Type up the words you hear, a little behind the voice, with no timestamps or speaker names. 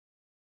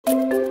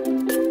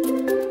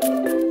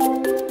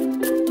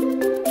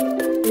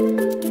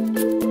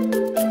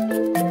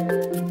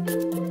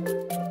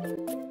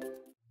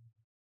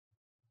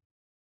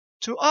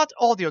To add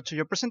audio to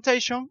your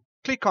presentation,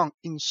 click on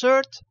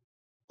Insert,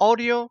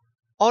 Audio,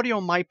 Audio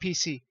on my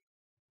PC.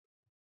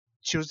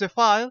 Choose the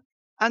file,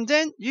 and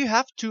then you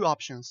have two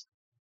options.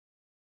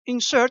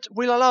 Insert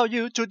will allow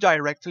you to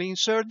directly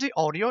insert the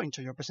audio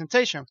into your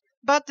presentation,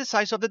 but the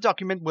size of the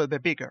document will be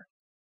bigger.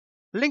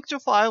 Link to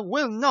file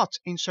will not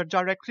insert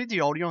directly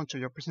the audio into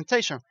your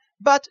presentation,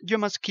 but you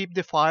must keep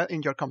the file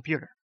in your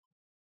computer.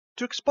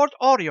 To export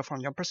audio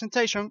from your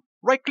presentation,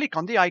 right-click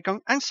on the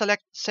icon and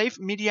select Save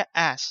Media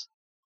As.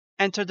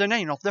 Enter the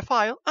name of the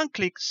file and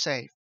click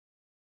Save.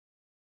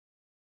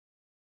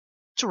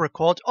 To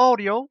record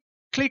audio,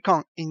 click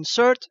on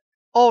Insert,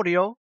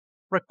 Audio,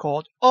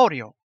 Record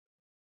Audio.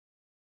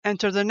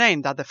 Enter the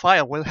name that the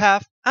file will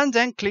have and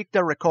then click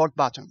the Record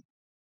button.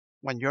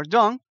 When you're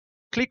done,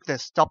 click the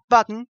Stop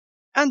button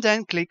and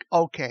then click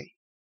OK.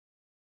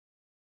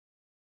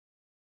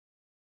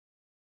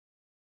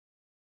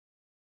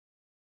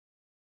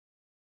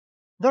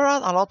 There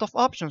are a lot of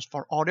options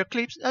for audio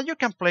clips that you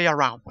can play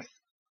around with.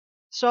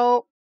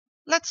 So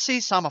let's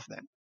see some of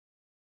them.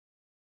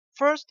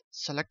 First,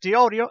 select the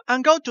audio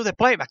and go to the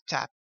Playback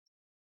tab.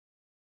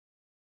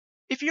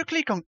 If you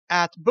click on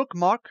Add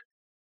Bookmark,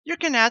 you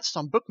can add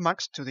some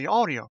bookmarks to the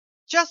audio,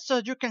 just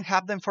so you can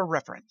have them for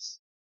reference.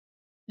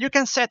 You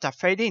can set a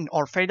fade-in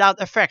or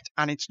fade-out effect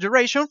and its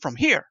duration from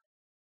here.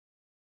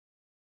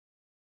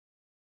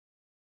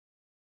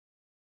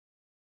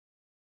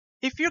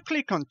 If you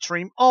click on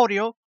Trim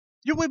Audio,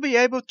 you will be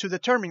able to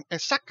determine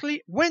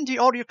exactly when the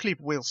audio clip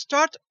will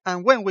start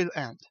and when will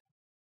end.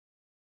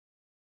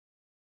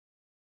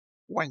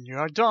 When you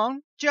are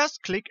done,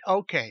 just click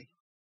OK.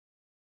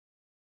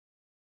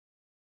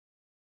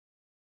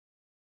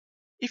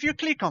 If you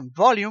click on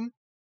Volume,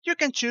 you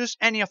can choose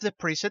any of the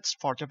presets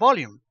for the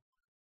volume,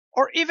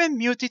 or even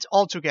mute it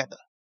altogether.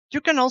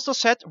 You can also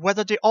set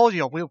whether the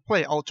audio will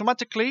play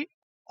automatically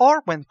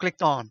or when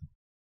clicked on.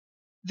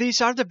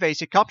 These are the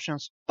basic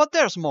options, but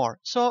there's more,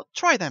 so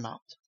try them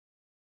out.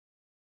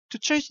 To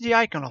change the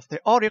icon of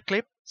the audio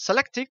clip,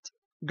 select it,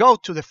 go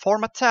to the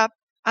Format tab,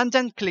 and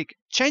then click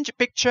Change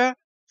Picture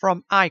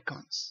from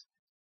Icons.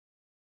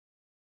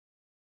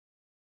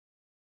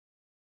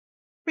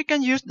 We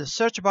can use the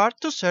search bar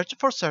to search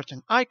for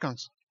certain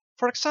icons.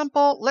 For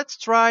example, let's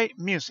try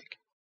music.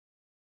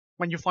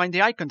 When you find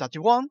the icon that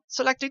you want,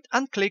 select it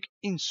and click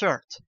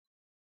Insert.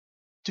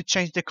 To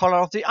change the color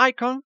of the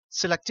icon,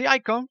 select the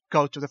icon,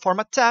 go to the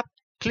Format tab,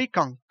 click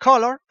on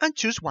Color and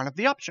choose one of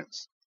the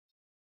options.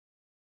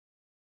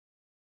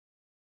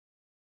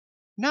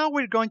 Now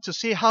we're going to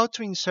see how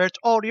to insert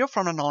audio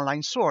from an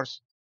online source.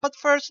 But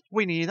first,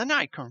 we need an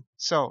icon.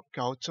 So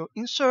go to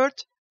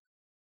Insert,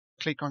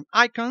 click on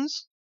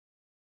Icons,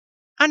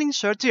 and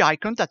insert the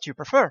icon that you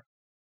prefer.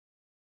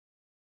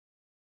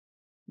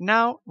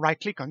 Now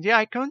right-click on the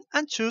icon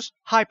and choose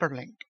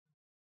Hyperlink.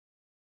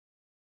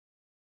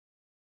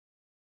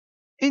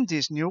 In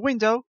this new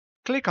window,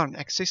 click on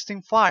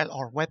Existing File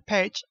or Web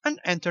Page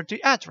and enter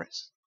the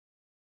address.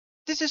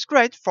 This is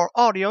great for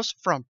audios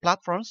from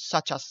platforms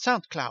such as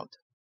SoundCloud.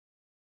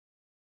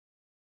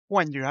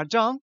 When you are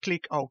done,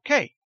 click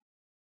OK.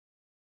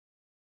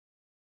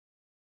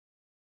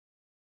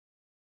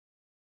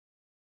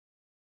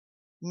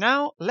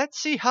 Now let's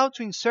see how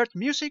to insert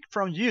music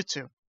from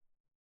YouTube.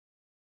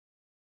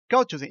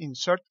 Go to the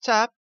Insert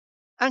tab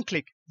and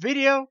click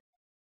Video,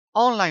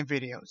 Online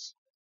Videos.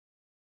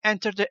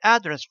 Enter the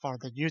address for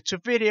the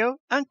YouTube video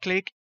and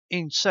click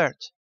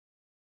Insert.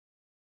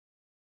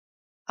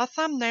 A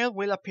thumbnail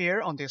will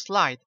appear on the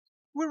slide.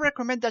 We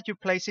recommend that you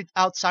place it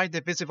outside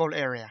the visible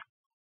area.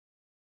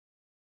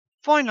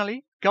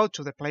 Finally, go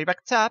to the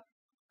Playback tab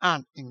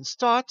and in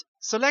Start,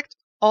 select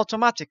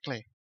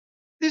Automatically.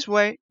 This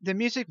way, the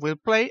music will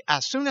play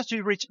as soon as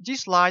you reach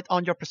this slide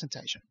on your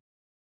presentation.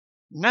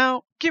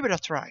 Now, give it a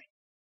try.